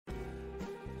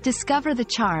Discover the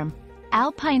charm.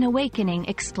 Alpine Awakening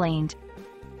explained.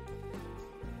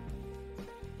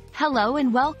 Hello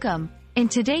and welcome. In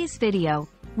today's video,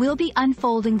 we'll be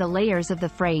unfolding the layers of the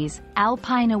phrase,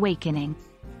 Alpine Awakening.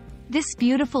 This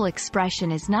beautiful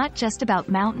expression is not just about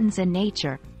mountains and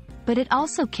nature, but it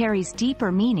also carries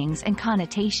deeper meanings and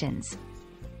connotations.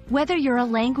 Whether you're a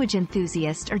language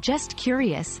enthusiast or just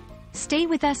curious, stay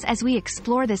with us as we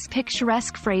explore this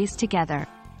picturesque phrase together.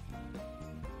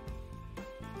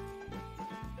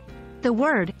 The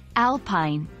word,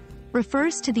 Alpine,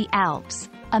 refers to the Alps,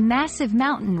 a massive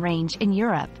mountain range in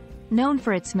Europe, known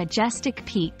for its majestic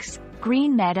peaks,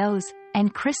 green meadows,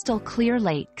 and crystal-clear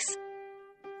lakes.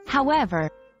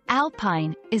 However,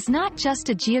 Alpine is not just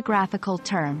a geographical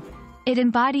term. It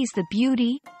embodies the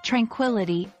beauty,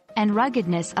 tranquility, and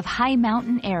ruggedness of high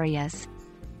mountain areas.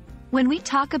 When we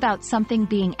talk about something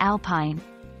being alpine,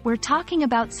 we're talking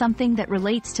about something that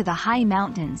relates to the high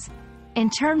mountains, in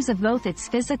terms of both its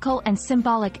physical and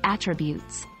symbolic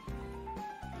attributes.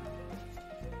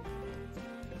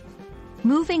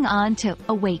 Moving on to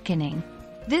awakening.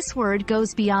 This word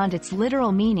goes beyond its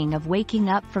literal meaning of waking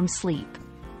up from sleep.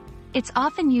 It's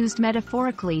often used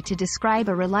metaphorically to describe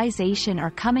a realization or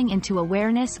coming into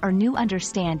awareness or new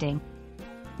understanding.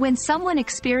 When someone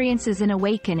experiences an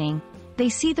awakening, they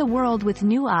see the world with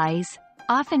new eyes,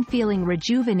 often feeling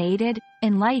rejuvenated,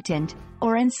 enlightened,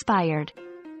 or inspired.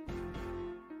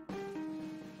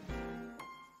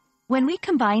 When we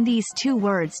combine these two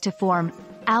words to form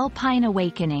Alpine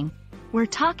Awakening, we're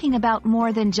talking about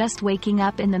more than just waking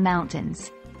up in the mountains.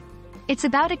 It's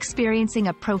about experiencing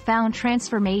a profound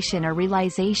transformation or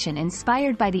realization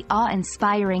inspired by the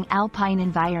awe-inspiring alpine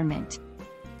environment.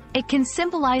 It can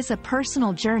symbolize a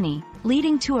personal journey,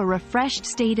 leading to a refreshed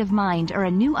state of mind or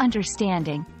a new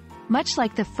understanding, much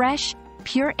like the fresh,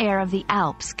 pure air of the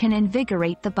Alps can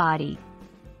invigorate the body.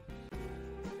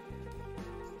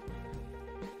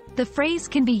 The phrase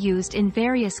can be used in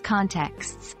various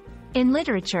contexts. In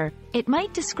literature, it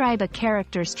might describe a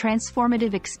character's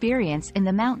transformative experience in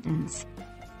the mountains.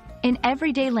 In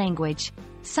everyday language,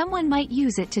 someone might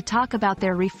use it to talk about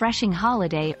their refreshing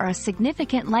holiday or a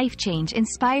significant life change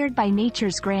inspired by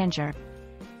nature's grandeur.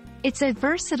 It's a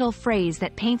versatile phrase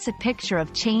that paints a picture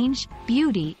of change,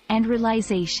 beauty, and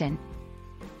realization.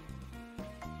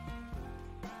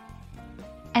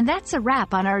 And that's a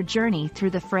wrap on our journey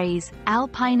through the phrase,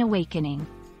 Alpine Awakening.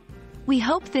 We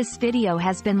hope this video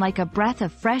has been like a breath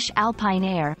of fresh alpine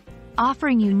air,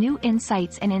 offering you new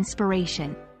insights and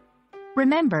inspiration.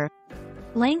 Remember,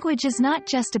 language is not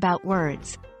just about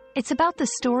words. It's about the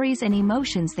stories and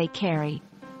emotions they carry.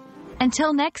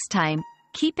 Until next time,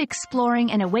 keep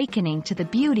exploring and awakening to the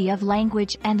beauty of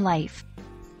language and life.